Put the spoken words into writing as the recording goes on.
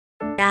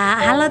Ya,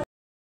 halo.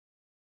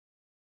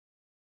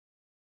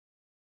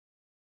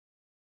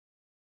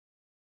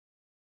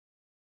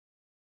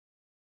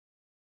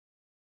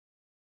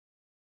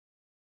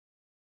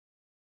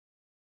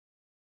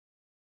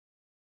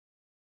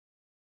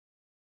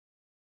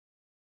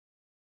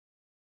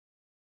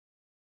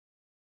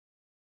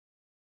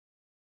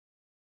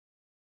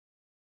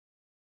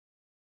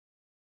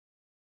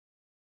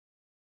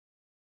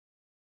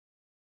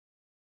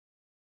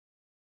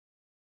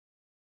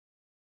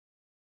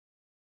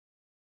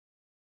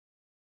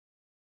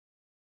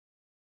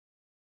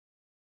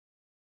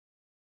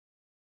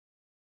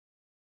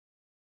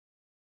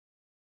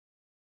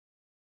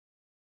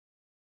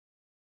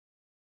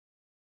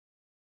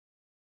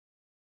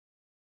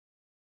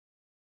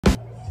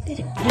 Happy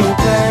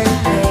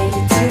birthday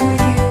to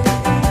you.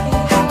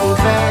 Happy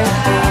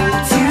birthday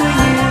to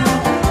you.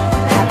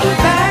 Happy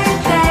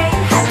birthday,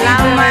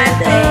 Selamat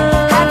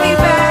happy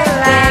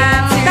birthday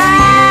to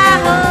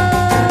tahun.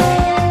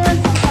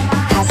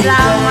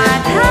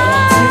 Selamat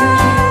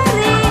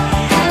hari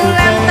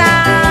ulang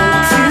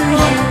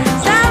tahun.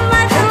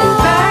 Selamat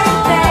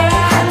birthday,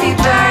 happy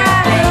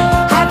birthday,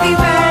 happy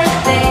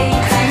birthday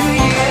to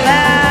you.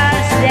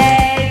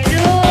 birthday to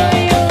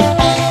you.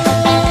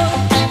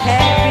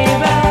 Happy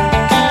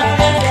birthday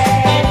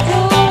to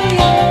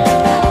you.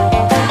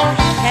 Happy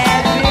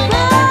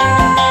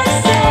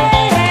birthday,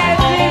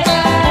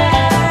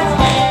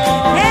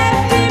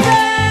 happy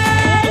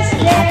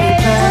birthday, happy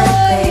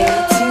birthday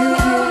to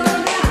you.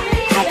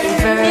 Happy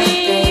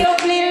birthday,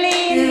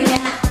 lilinnya.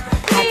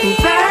 happy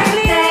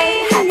birthday,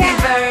 happy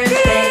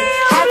birthday,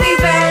 happy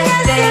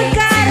birthday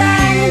to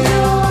Sekarang you.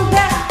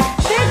 juga,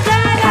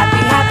 sekarang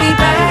Happy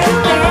birthday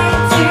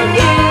to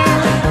you.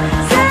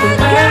 Happy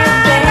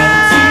birthday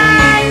to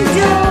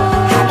you.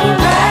 Happy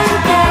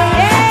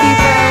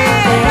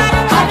birthday,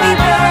 happy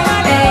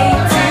birthday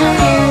to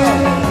you.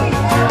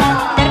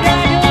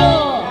 berdoa dulu.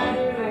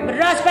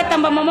 Berdoa supaya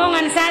tambah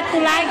momongan satu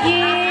lagi.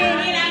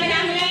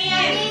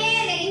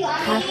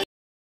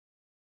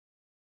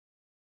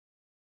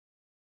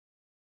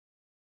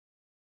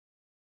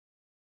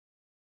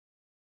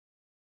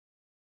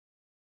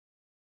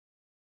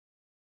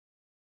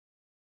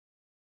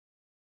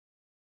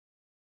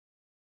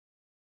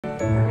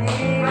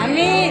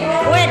 Amin.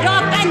 Weh,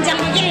 doa panjang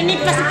begini nih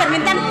pasti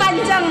permintaan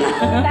panjang.